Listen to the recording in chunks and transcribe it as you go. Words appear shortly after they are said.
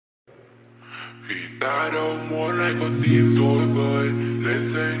Vì ta đâu muốn lại con tim dối bời, lên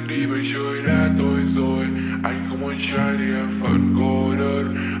xanh đi bởi trời đã tối rồi. Anh không muốn trai thì em vẫn cô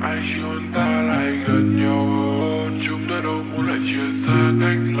đơn, anh chỉ muốn ta lại gần nhau hơn. Chúng ta đâu muốn lại chia xa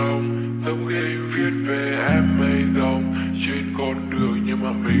cách lòng, giống khi anh viết về em mây rồng. Trên con đường nhưng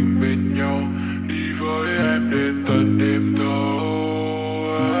mà mình bên nhau, đi với em đến tận đêm thâu.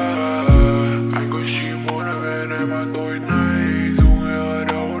 Anh có chỉ muốn ở bên em mà tối nay, dù người ở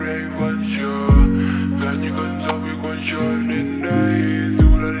đâu để anh vẫn chờ. Giá như cơn gió vì cuốn trôi đến đây, dù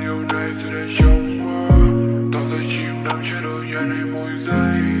là điều này sẽ để trong mơ. Tao rơi chìm đắm trên đôi nhẫn hay môi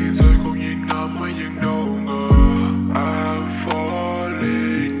giây, rồi không nhìn ngắm ấy nhưng đâu ngờ. I'm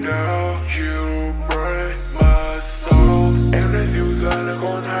falling down, you break my soul. Em đã dịu dàng là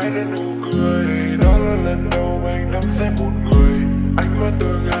con hai đến nụ cười, đó là lần đầu anh nắm xem một người. Ánh mắt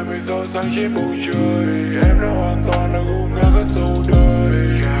từ ngày mới gió sáng trên bầu trời, em đã hoàn toàn là gục ngã rất sâu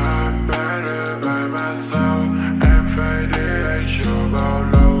đời. Yeah, I'm better by myself, em phải để anh chờ bao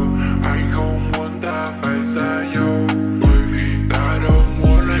lâu. Anh không muốn ta phải xa nhau, bởi vì ta đâu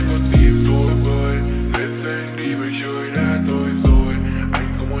muốn lại con tim dối bời. Lên xanh đi bởi trời đã tối rồi,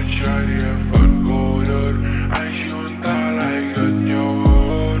 anh không muốn trai thì em vẫn cô đơn, anh chỉ muốn ta lại gần nhau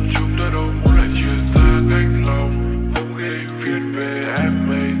hơn. Chúng ta đâu muốn lại chia xa cách lòng, giống khi anh viết về em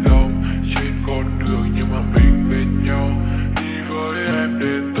mây rồng. Trên con đường nhưng mà mình bên nhau, đi với em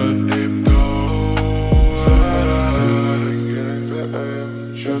đến tận đêm thâu. Anh nghĩ anh với em,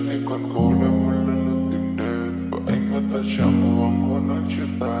 trái tim còn cố là một lần nữa tìm đến. Và ánh mắt ta chạm vào hoàng hôn nắng chưa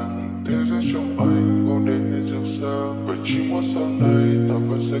tàn, thế giới trong anh vô đến ngày rực sáng. Vậy chỉ muốn sau này ta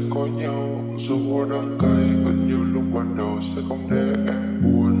vẫn sẽ có nhau, dù hoa đắng cay vẫn như lúc ban đầu sẽ không để em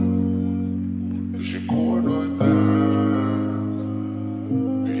buồn. Chỉ có đôi ta,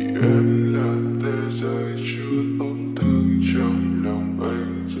 vì em là thế giới chưa tổn thương trong lòng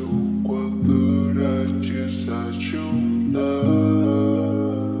anh, dù quá khứ đã chia xa chúng ta.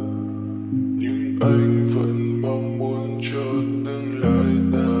 Nhưng anh vẫn mong muốn cho tương lai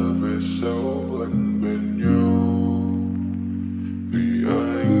ta về sau vẫn bên nhau. Vì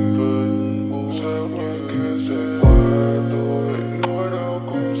anh vẫn muốn sẽ ngoài kia sẽ qua tôi, nỗi đau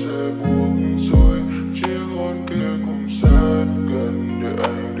cũng sẽ buông rồi. Chiếc hôn kia cũng sát gần để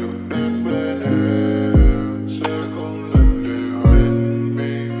anh được đến bên em, sẽ không lần để quên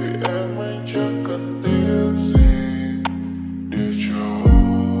mình. Vì em anh chẳng cần tiếc gì để cho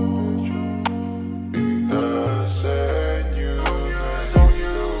tình ta sẽ như ngày. Giống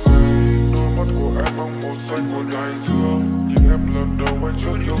như vậy, đôi mắt của em bằng màu xanh của đại dương, nhìn em lần đầu anh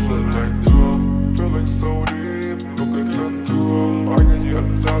chợt yêu dần lạnh thương. Feeling so deep, nụ cười thân thương, anh ấy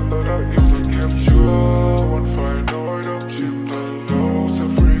nhận ra ta đã yêu rồi kiếp chưa. Vẫn phải nói đắm chìm thật lâu, sẽ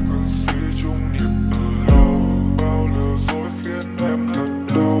frequency chung nhịp từ lâu. Bao lừa dối khiến em thật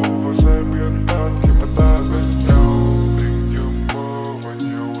đau, và sẽ biến tan khi mà ta bên nhau. Tình như mơ và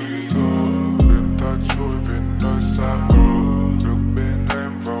nhiều ý thơ, nên ta trôi về nơi xa mờ. Được bên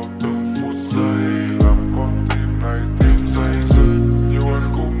em vào từng phút giây, làm con tim này thêm dây dứt. Nhiều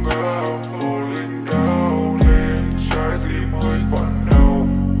anh cũng ngỡ I'm falling down, nên trái tim hơi quặn đau.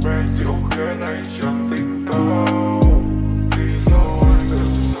 Men rượu khiến anh chẳng tỉnh táo, lý do anh rất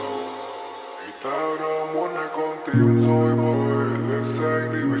sâu. Vì tao đâu muốn hai con tim dối bời, lên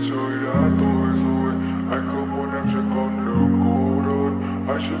xanh đi bởi trời đã tối rồi. Anh không muốn em trên con đường cô đơn,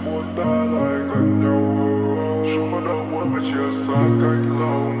 anh chỉ muốn ta lại gần nhau hơn. Chúng ta đâu muốn phải chia xa cách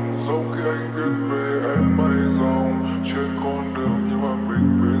lòng, giống khi anh viết về em mây rồng. Trên con đường nhưng mà mình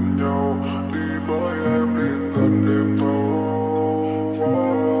bên nhau, đi với em đến tận đêm thâu.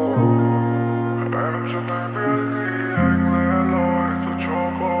 Em cho tôi biết khi anh lẻ loi, dù cho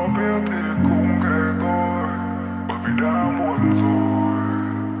có biết thì cũng kệ tôi, bởi vì đã muộn rồi,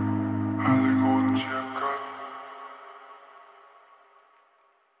 hai linh hồn chia cắt.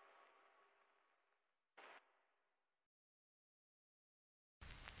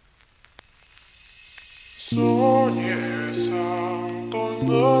 Gió nhẹ sang tôi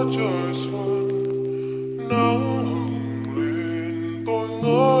ngỡ trời xuân, nắng hừng lên tôi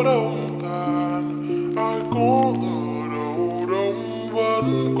ngỡ đông tàn. Ai có ngờ đâu đông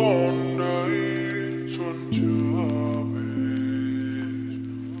vẫn còn đây, xuân chưa về.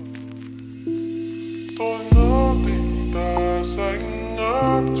 Tôi ngỡ tình ta xanh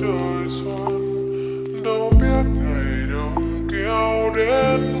ngát trời xuân, đâu biết ngày đông kéo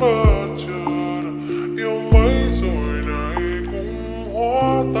đến bất chợt. Yêu mấy rồi này cũng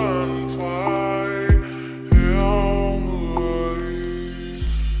hóa tan phai theo người.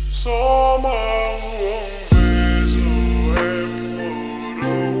 Gió mang hương về, giờ em ở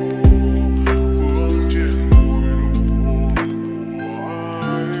đâu? Vương trên môi nụ hôn của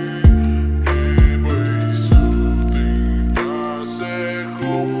ai? Để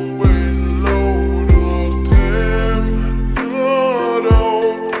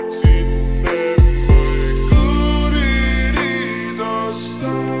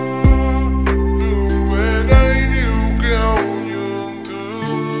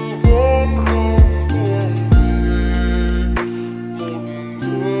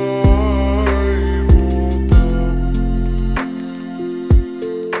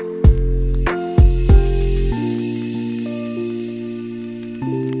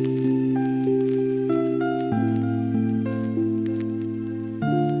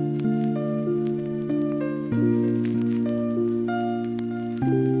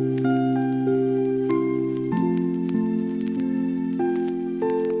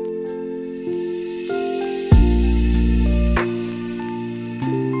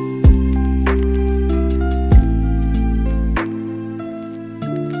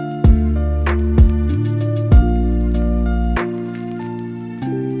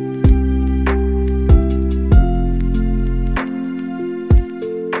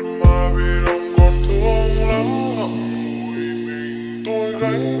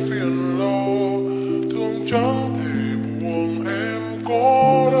gánh phiền lo. Thương chẳng thể buồn em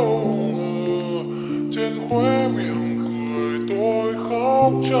có đâu ngờ, trên khóe miệng cười tôi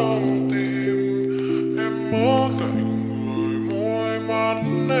khóc trong tim. Em ở cạnh người môi mắt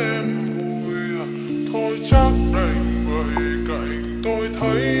em vui, thôi chắc đành vậy cạnh tôi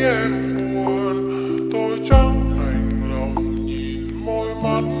thấy em buồn. Tôi chắc đành lòng nhìn môi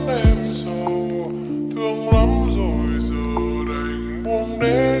mắt em sâu, thương lắm rồi giờ đành buông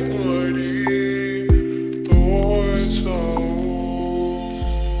để người đi. Tôi sầu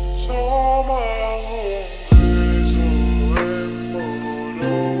gió mang hương về, giờ em ở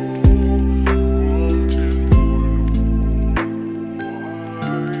đâu, hương trên môi nụ của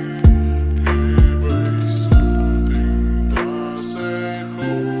ai.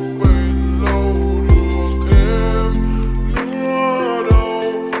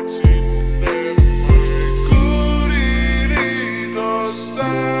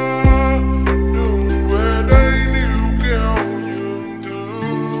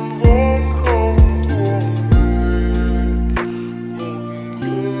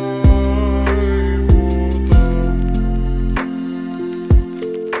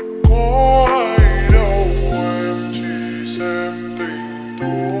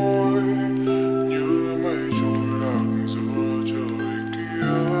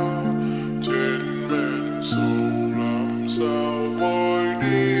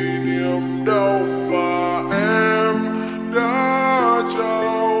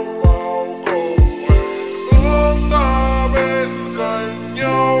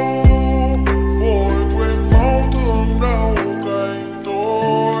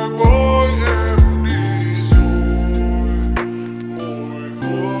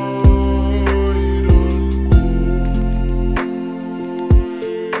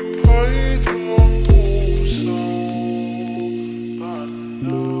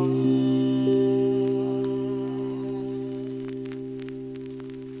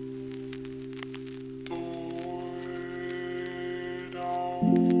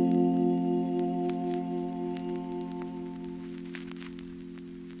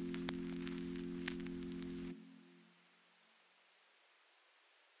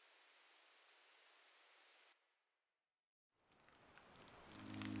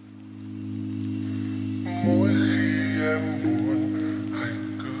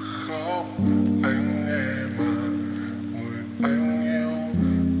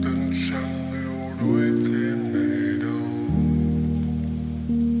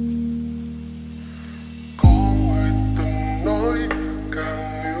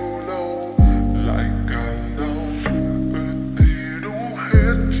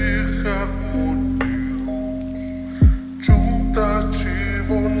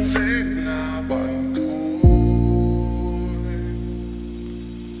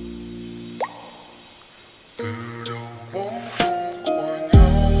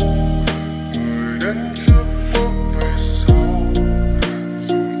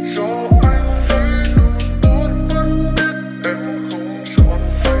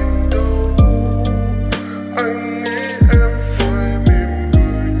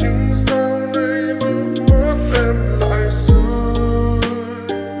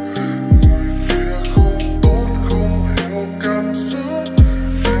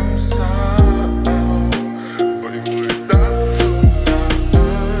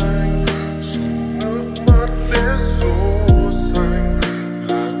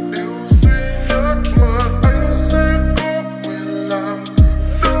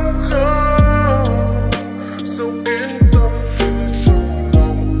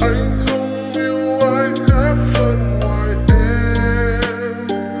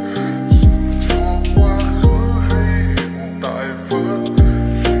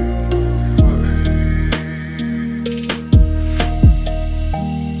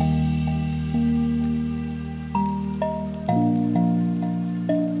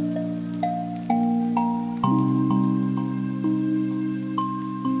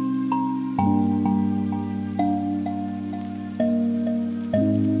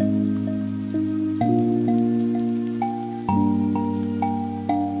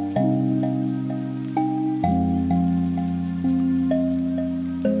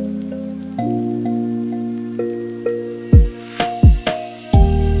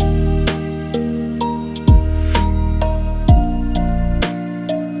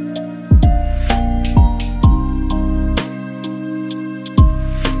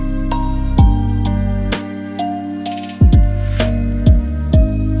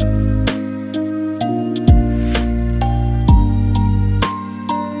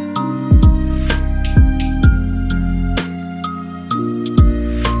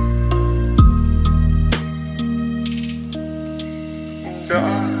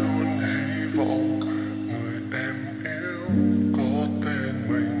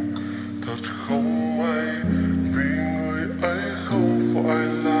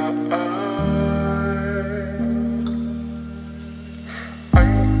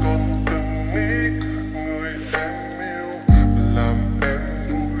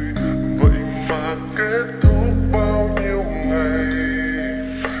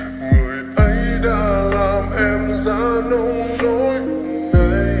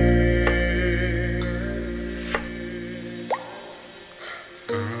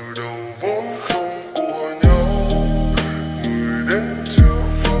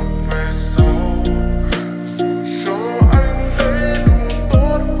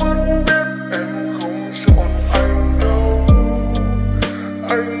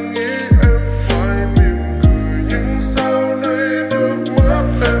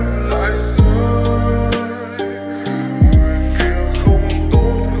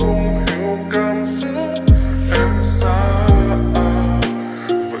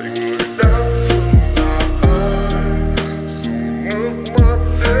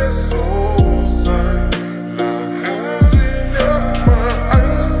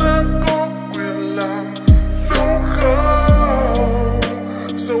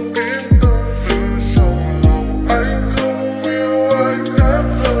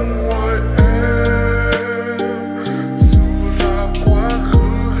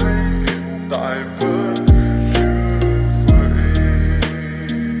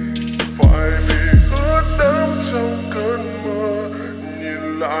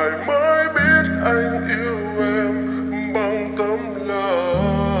 lại mới biết anh yêu em bằng tấm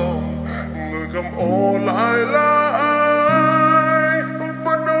lòng. Người cầm ô lại là anh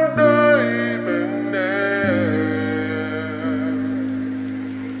vẫn đâu đây bên em.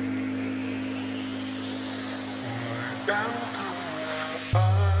 Người đáng thương là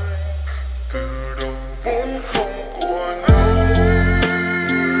anh, từ đầu vốn không của nhau.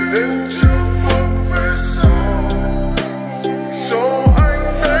 Người đến trước bước về sau, dù cho anh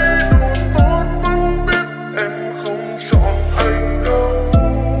thấy đủ tốt vẫn biết em không chọn anh đâu.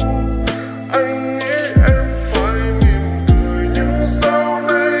 Anh nghĩ em phải mỉm cười nhưng sau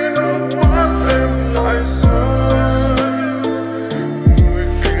này nước mắt em lại rơi. Người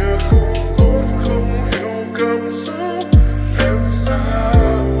kia không tốt không hiểu cảm xúc em xa.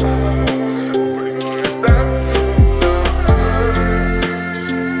 Vậy người đáng thương là ai,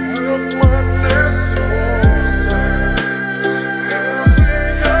 dùng nước mắt để xóa xa. Điều duy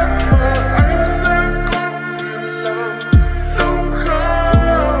nhất mà anh sẽ có quyền làm đâu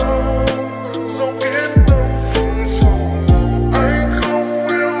không dòng kiến tâm từ trong lòng. Anh không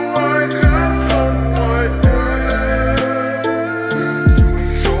yêu ai khác hơn ngoài em, dù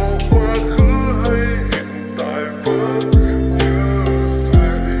cho quá khứ hay hiện tại vẫn như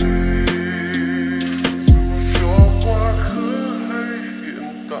vậy. Dù cho quá khứ hay hiện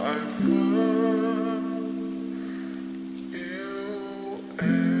tại vẫn yêu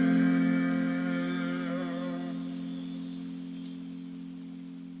em.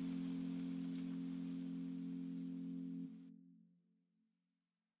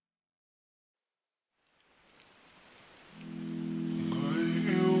 Người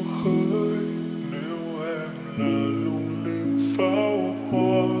yêu hỡi, nếu em là lung linh pháo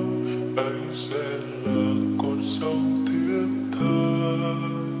hoa, anh sẽ là con sóng thiết tha.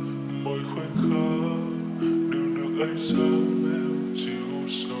 Mỗi khoảnh khắc đều được ánh sáng em chiếu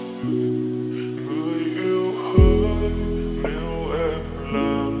soi. Người yêu hỡi, nếu em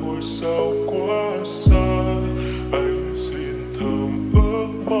là ngôi sao quá xa, anh xin thầm ước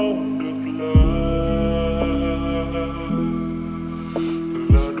mong được là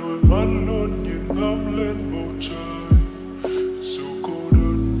đôi mắt luôn nhìn ngắm lên bầu trời. Dù cô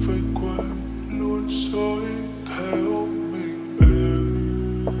đơn vây quanh luôn dõi theo mình em.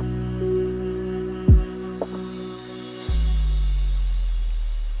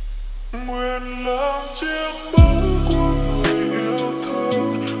 Nguyện làm chiếc bóng của người yêu thương,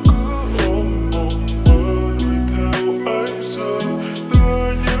 cứ ôm mộng mơ đuổi theo ánh dương. Tựa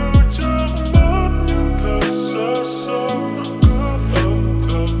như trước mắt nhưng thật xa xăm, cứ âm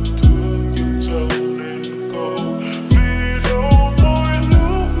thầm thương nhưng chẳng nên cầu. Vì đâu mỗi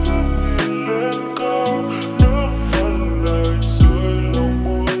lúc ngước nhìn lên cao, nước mắt lại rơi lòng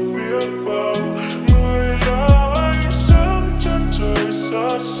buồn biết bao. Người là ánh sáng chân trời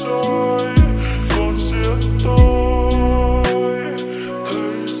xa xôi, còn riêng tôi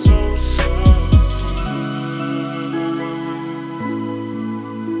thấy sâu xa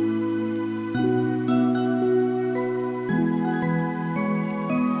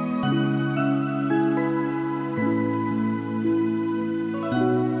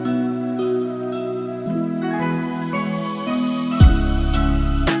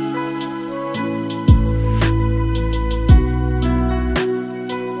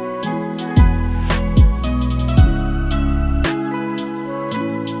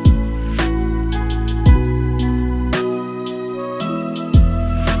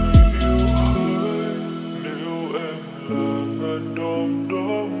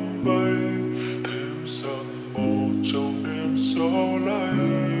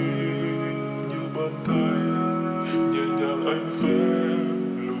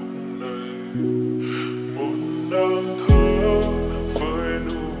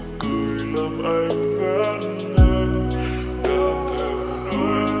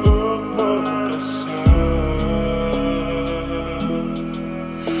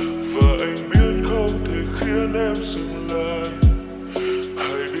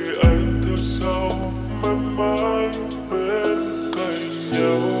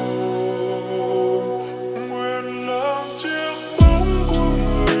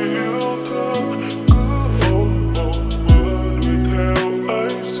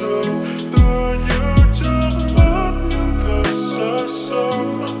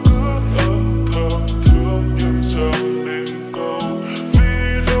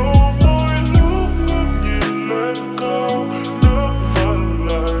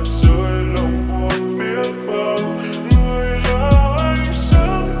biết bao.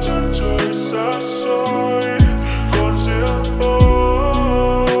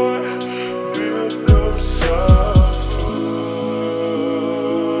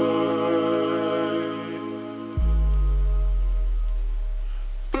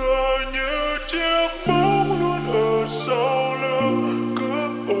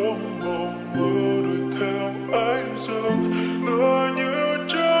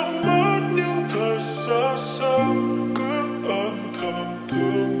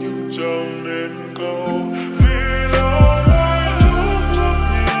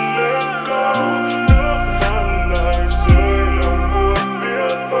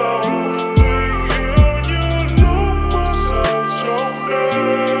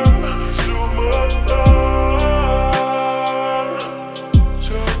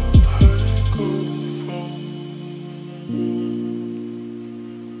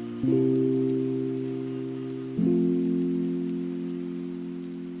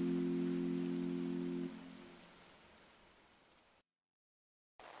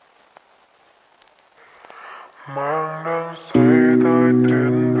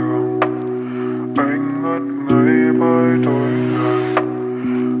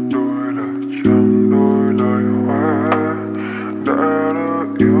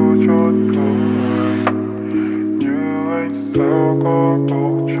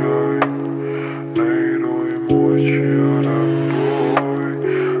 bầu trời, nay đôi môi chia làm đôi,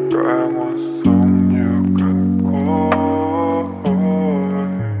 cả nguồn sống như cằn cỗi.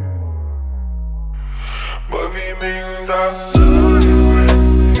 Bởi vì mình đã giữ yêu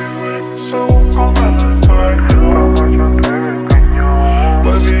em sâu có ngàn lần phải đâu mà chẳng thể bên cạnh nhau.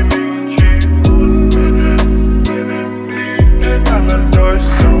 Bởi vì mình chỉ muốn bên em đi đến ngàn lần đời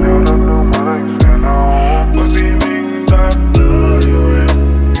sau. Điều đó đâu mà anh sẽ lo. Bởi vì mình đã giữ yêu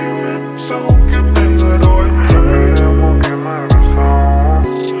em sâu kiếp này người đổi thay. Em muốn kiếm ai về sau.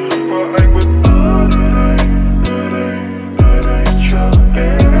 Và anh vẫn ở nơi đây chờ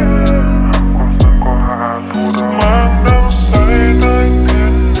em. Còn sân có hạ thu đâu mang nắng say tới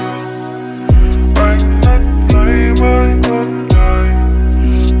thiên đường. Anh ngất ngây với ngân lời,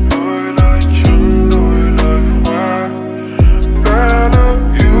 đôi lời trắng đôi lời hoa đã được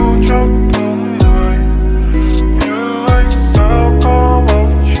yêu trong thương người. Như anh sao có bầu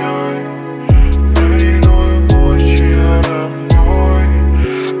trời, nay đôi môi chia làm đôi,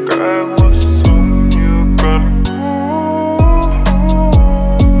 cả nguồn sống như cằn cỗi.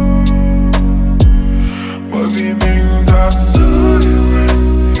 Bởi vì mình đã giữ yêu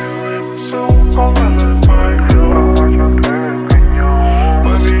em sâu có ngàn lần phải đâu mà chẳng thể bên cạnh nhau.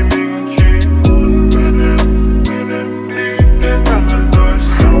 Bởi vì mình chỉ muốn bên em đi đến ngàn lần đời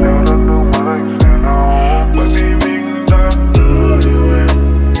sau. Điều đó đâu mà anh sẽ lo. Bởi vì mình đã giữ yêu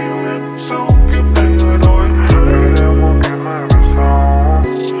em sâu kiếp này người đổi thay. Em muốn kiếm ai về sau.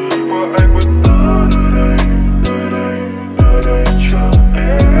 Và anh vẫn ở nơi đây chờ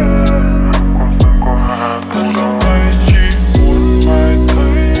em. Còn sân có hạ thu đâu. Ngày chỉ muốn mãi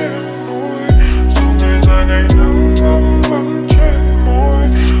thấy em vui, dù ngày dài ngày nắng ngấm vắng trên môi.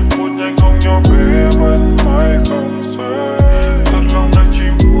 Một nhành hồng nhỏ bé vẫn mãi không rơi. Thật lòng anh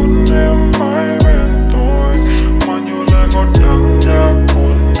chỉ muốn em mãi bên tôi, mà nhiều lời ngọt đắng nhạc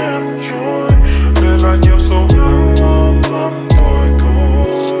cuốn em trôi. Để lại nhiều sầu nắng ôm ấm tôi thôi.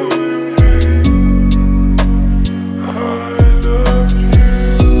 I love you.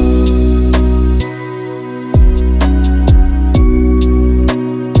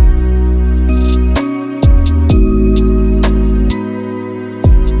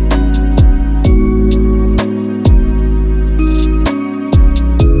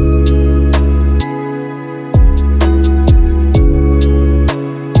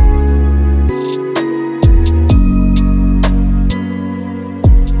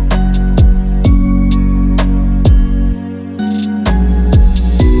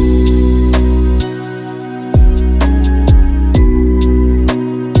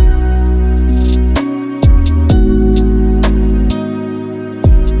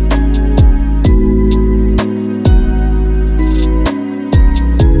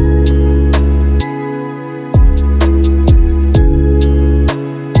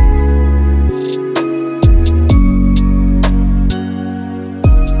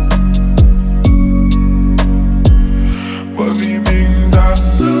 Bởi vì mình đã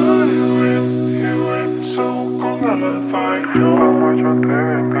giữ yêu em sâu có ngàn lần phải đâu mà chẳng thể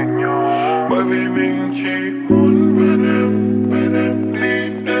bên cạnh nhau. Bởi vì mình chỉ muốn bên em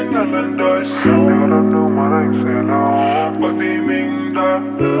đi đến ngàn lần đời sau. Điều đó đâu mà anh sẽ lo. Bởi vì mình đã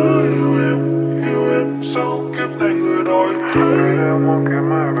giữ yêu em sâu kiếp này người đổi thay. Em muốn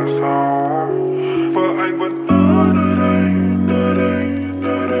kiếm ai về sau. Và anh vẫn ở nơi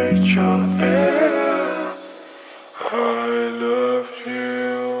đây chờ em. I love you.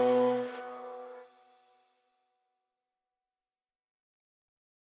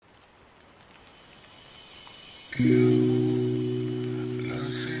 Yêu là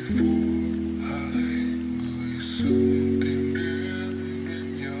giây phút hai người sống tìm đến bên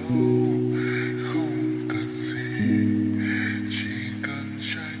nhau. Không cần gì, chỉ cần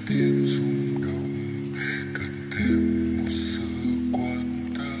trái tim rung động, cần thêm một sự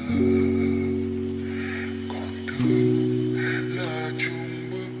quan tâm. Còn thương là chung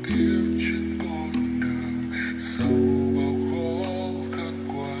bước tiếp trên con đường, sau bao khó khăn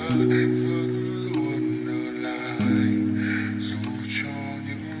qua vẫn luôn ở lại. Dù cho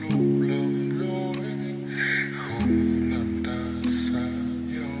những lúc lầm lỗi không làm ta xa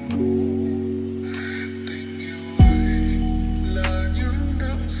nhau. Tình yêu ấy là những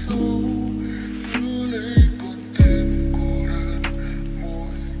đắm sâu, cứ lấy con tim cô đơn mỗi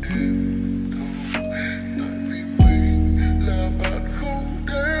đêm thâu. Tại vì mình là bạn không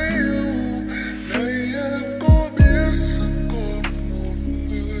thể yêu. Này em có biết rằng còn một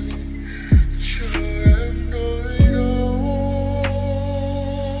người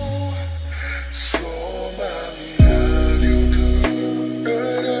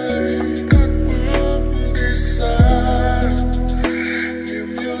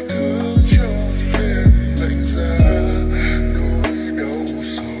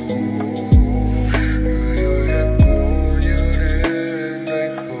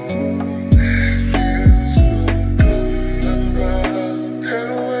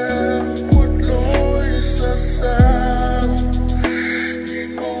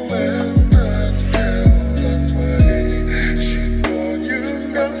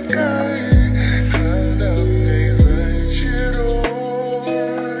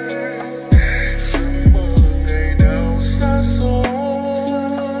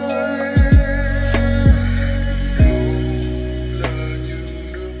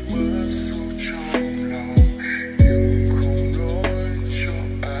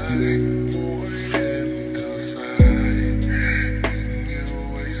lại mỗi đêm thở dài, tình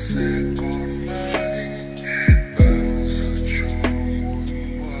yêu ấy sẽ còn mãi, bao giờ cho nguôi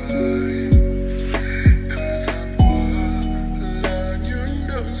ngoai. Thời gian qua là những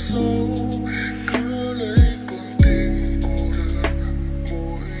đậm sâu, cứ lấy con tim cô đơn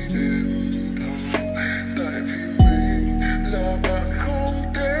mỗi đêm đau. Tại vì mình là bạn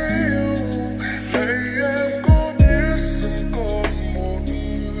không thể yêu. Này em có biết rằng còn một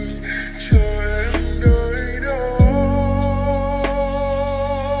người chờ em nơi đó.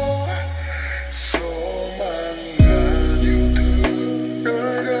 Gió mang ngàn yêu thương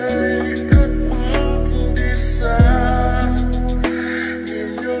nơi đây cất bước đi xa. Niềm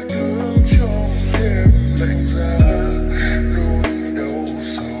nhớ thương trong đêm lạnh giá, nỗi đau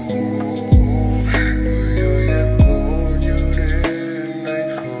sâu. Người ơi em có nhớ đến anh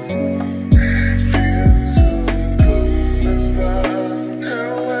không? Tiếng dương cầm ngân vang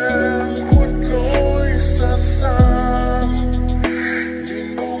theo em khuất lối xa xăm.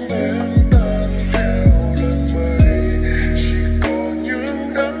 Nhìn bóng em tan theo lần mây, chỉ còn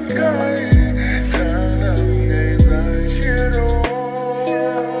những đắng cay. Tháng năm ngày dài chia đôi,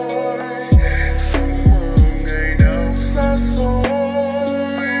 giấc mơ ngày nào xa xôi.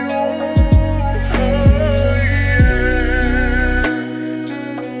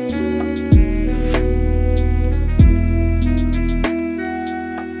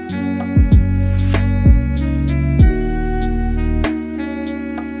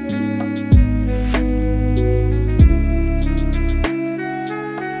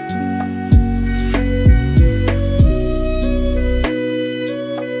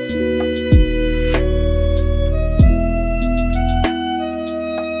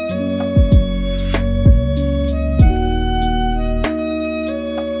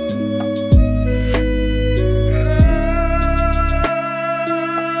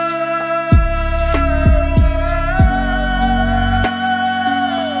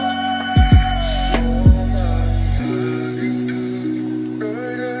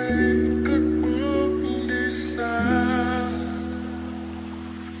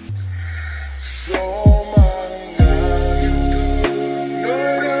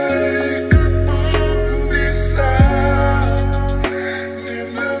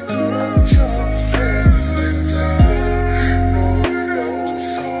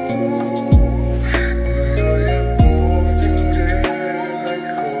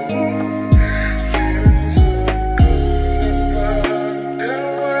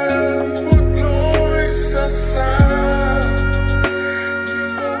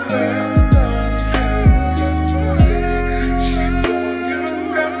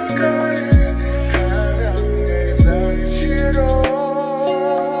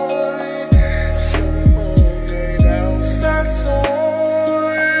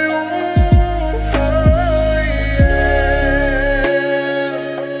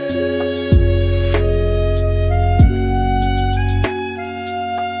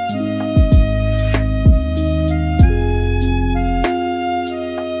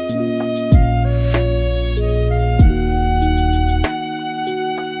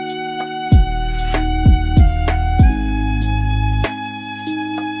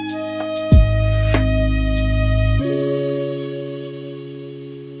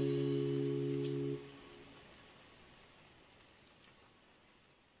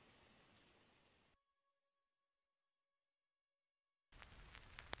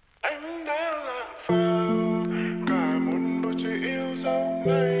 Anh đã lạc vào cả một bầu trời yêu dấu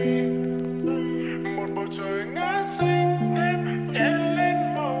này, một bầu trời ngát xanh thêm nhẹ lên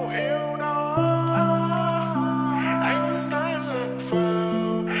màu yêu đó. Anh đã lạc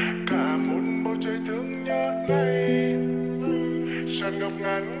vào cả một bầu trời thương nhớ này, tràn ngập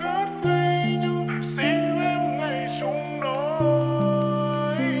ngàn ngát ngây nhưng xin em ngày chung nói.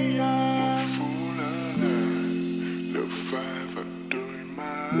 Một phố lỡ lỡ pha vật đôi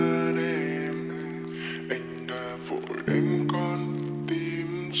má đêm, anh đã vội đem con tim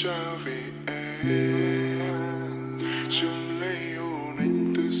trả về em. Châm lấy hồn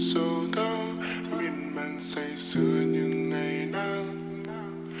anh từ sâu thẳm, miên man say sưa những ngày nắng,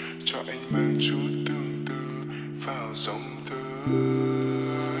 cho anh mang chút tương tư vào dòng thời.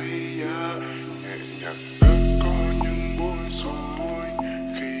 Nhẹ nhàng đã có những bối rối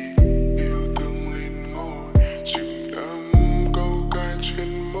khi yêu thương lên ngôi, chìm đắm câu ca trên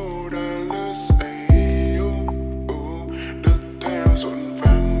mô đã lỡ say. Đất theo rộn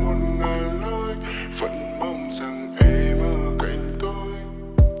vàng muôn ngàn lối, vẫn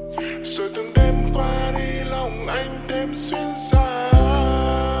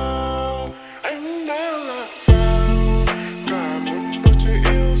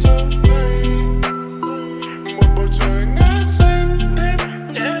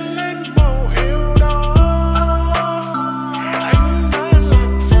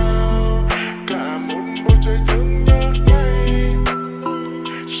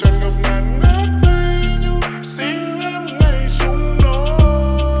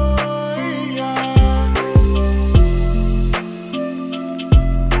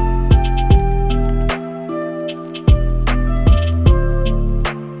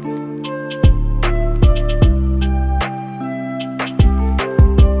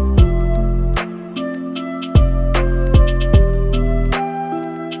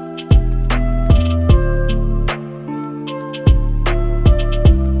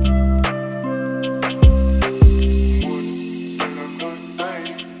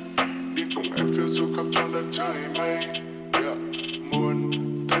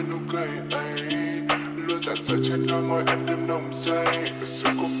giây. Sự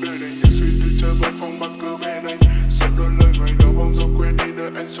cuộc đời đầy những suy tư chơi với phòng bạc cơ bên anh. Sắp đôi lời người đó bóng gió quên đi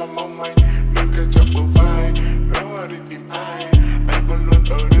nơi anh xóa mong anh. Nên kẻ chạm bờ vai, nếu ai đi tìm ai, anh vẫn luôn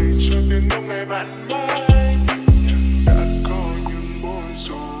ở đây cho tiếng ngóng ngày bạn mai. Đã có những bối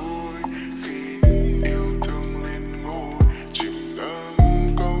rối khi yêu thương lên ngôi, chìm ngâm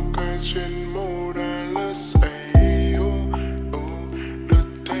câu ca trên mô đã lỡ say. Đứt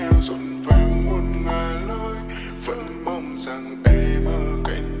theo dọn vàng muôn ngả lối, vẫn mong rằng em ở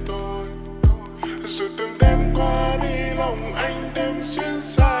cạnh tôi. Rồi từng đêm qua đi lòng anh thêm xuyên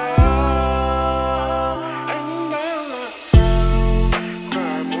xa. Anh đã lạc vào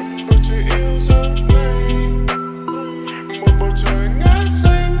cả một bầu trời yêu dấu ngày, một bầu trời ngát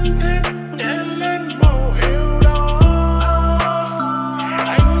xanh thêm nhẹ lên màu yêu đó.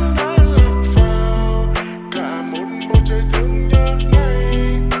 Anh đã lạc vào cả một bầu trời thương nhớ ngày,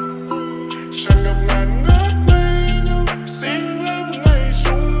 tràn ngập ngàn ngát mây nhưng xin em ngày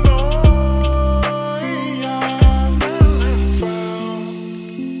chung nỗi. Anh đã lạc vào,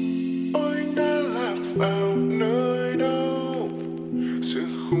 ôi anh đã lạc vào nơi đâu, giữa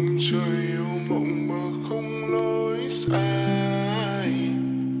khung trời yêu mộng mơ không lối sai.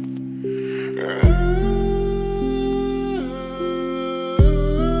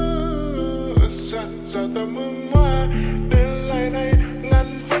 Dặn dò tầm hương hoa đến lại đây ngàn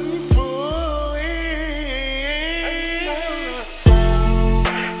vẫn vui. Anh đã lạc vào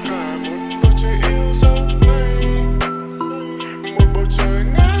cả một bầu trời yêu dấu ngày, một bầu trời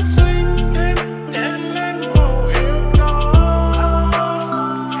ngát xanh thêm nhẹ lên màu yêu đó.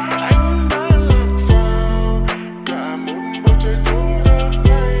 Anh đã lạc vào cả một bầu trời thương nhớ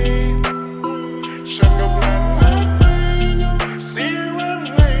ngày, tràn ngập ngàn ngát mây nhưng siêu em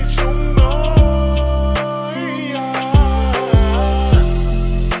ngày chung nỗi.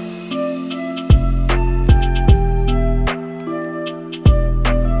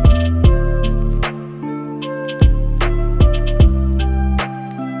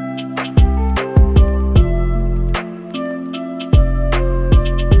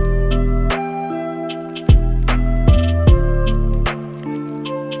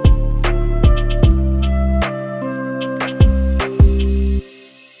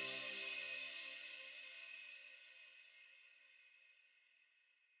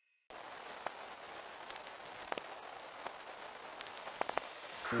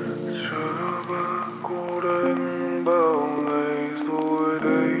 Chờ ba cô đơn bao ngày rồi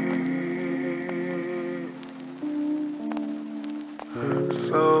đây,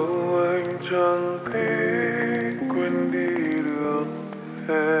 sao anh chẳng thể quên đi được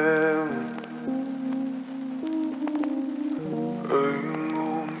em. Anh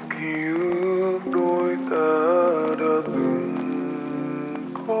ôm ký ức đôi ta đã từng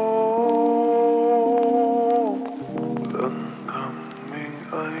có, lặng thầm mình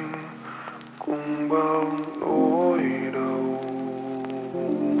anh cùng bao nỗi đau.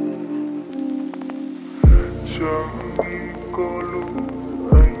 Chẳng có lúc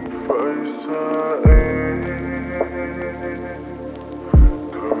anh phải xa em,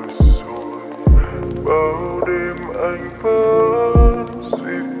 thật rồi bao đêm anh vẫn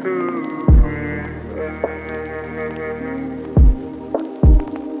suy tư về em.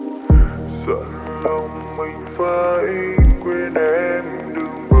 Dặn lòng mình phải quên em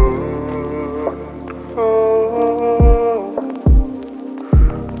đừng bận khóc.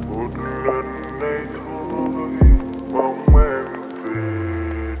 Một lần này thôi mong em về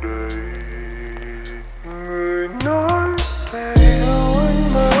đây. Người nói về yêu anh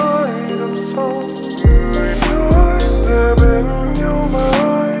mãi đằng sau, người nói để bên nhau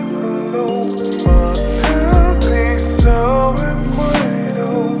mãi thật lâu, mà thế thì sao em quay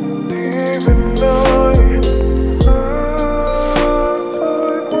đầu đi bên nơi thôi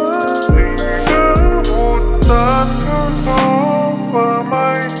quá. Tình đã vụt tan theo gió và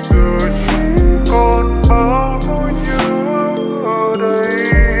mây, giờ chỉ còn bao nỗi nhớ ở đây.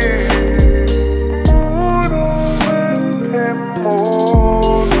 Muốn ôm em thêm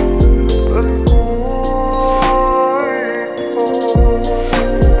một lần cuối thôi.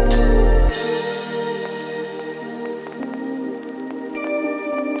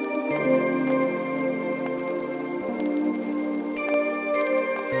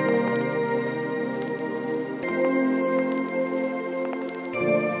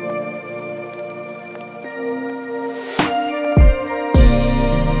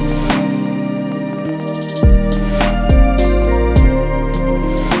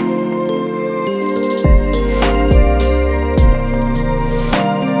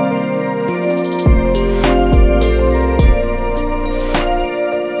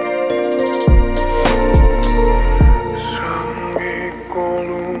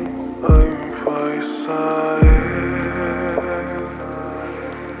 anh phải xa em.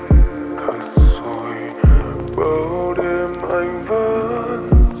 Thật rồi bao đêm anh vẫn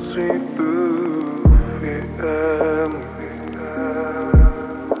suy tư về em.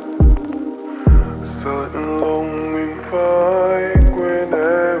 Giận lòng mình phải quên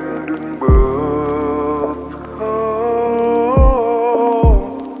em đừng bật khóc.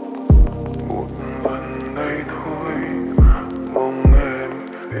 Một lần này thôi mong em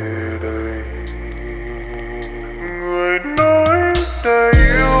về đây. Người nói sẽ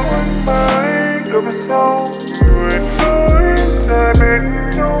yêu anh mãi đậm sâu, người nói sẽ bên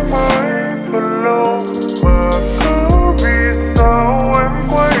nhau mãi thật lâu, mà cứ vì sao em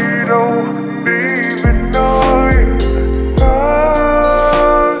quay đầu đi về nơi xa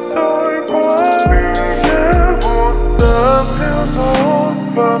xôi quá. Tình sẽ buồn tan theo gió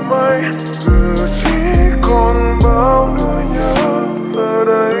và mây, giờ chỉ còn bao nỗi nhớ ở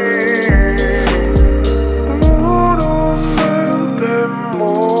đây. Muốn ôm em thêm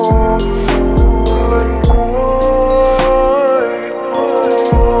một lần cuối thôi.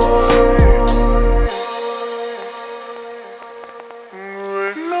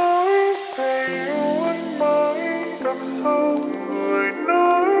 Người nói sẽ yêu anh mãi đậm sâu, người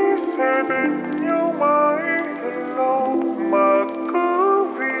nói sẽ bên nhau mãi thật lâu, mà cứ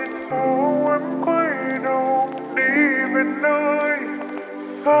vì sao em quay đầu đi về nơi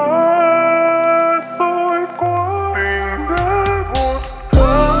xa xôi quá. Tình đã buồn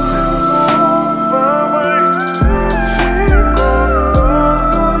tan theo gió và mây, giờ chỉ còn bao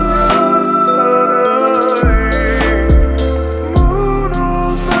nỗi nhớ ở đây. Muốn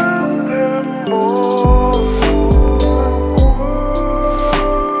ôm em thêm một lần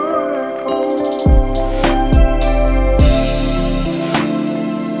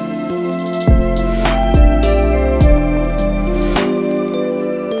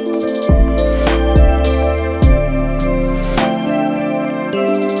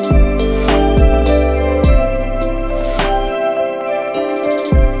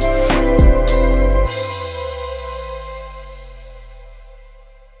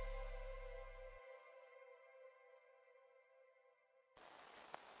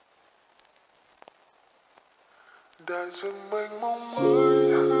đại dương mênh mông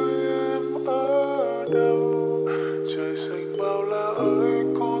ơi hỡi em ở đâu, trời xanh bao la ơi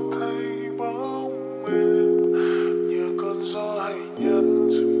có thấy bóng em, như cơn gió hay nhất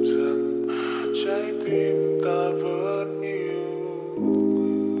dần dần trái tim ta vẫn yêu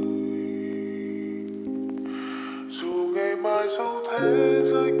người. Dù ngày mai dẫu thế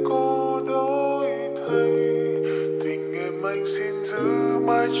giới có đổi thay, tình em anh xin giữ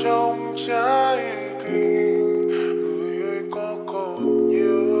mãi trong trái tim. Người ơi có còn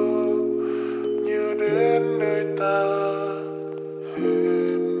nhớ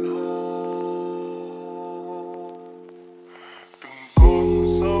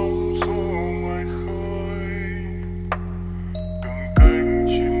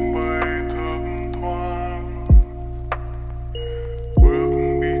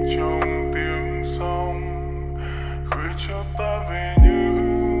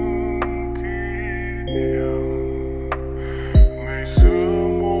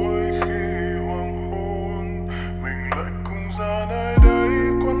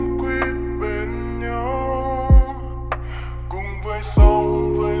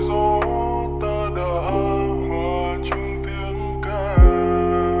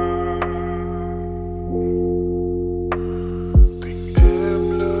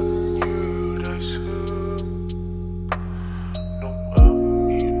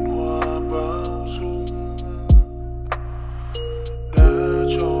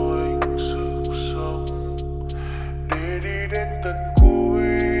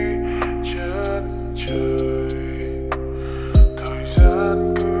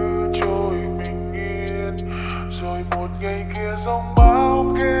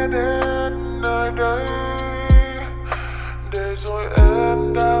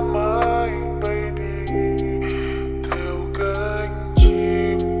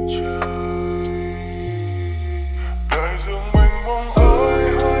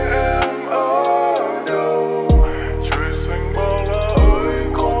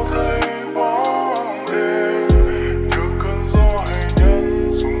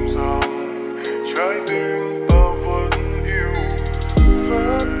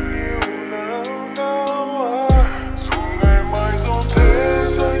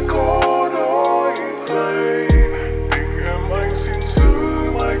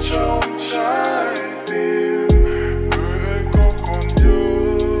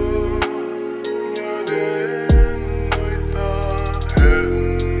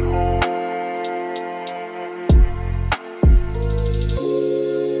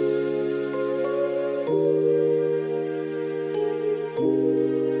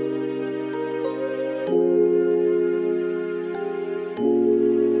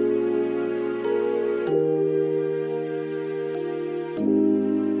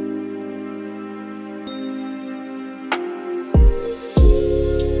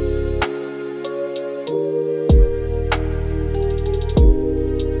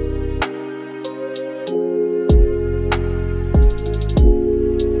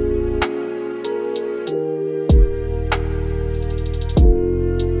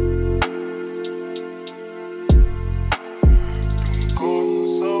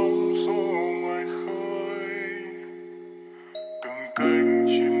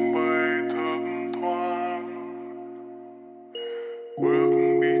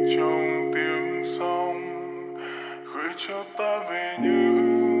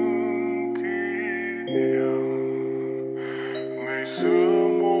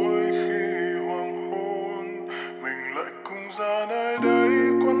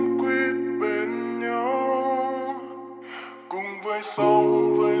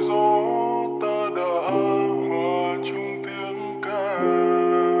sóng với gió, ta đã hòa chung tiếng ca.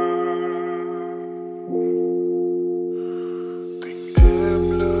 Tình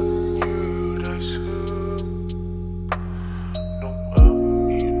em lớn như đại dương, nồng ấm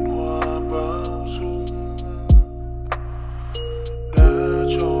hiền hòa bao dung, đã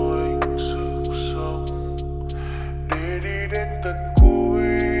cho anh sức sống để đi đến tận cuối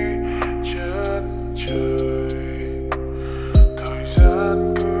chân trời. Thời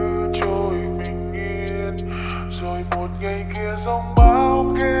gian cứ trôi bình yên, rồi một ngày kia giông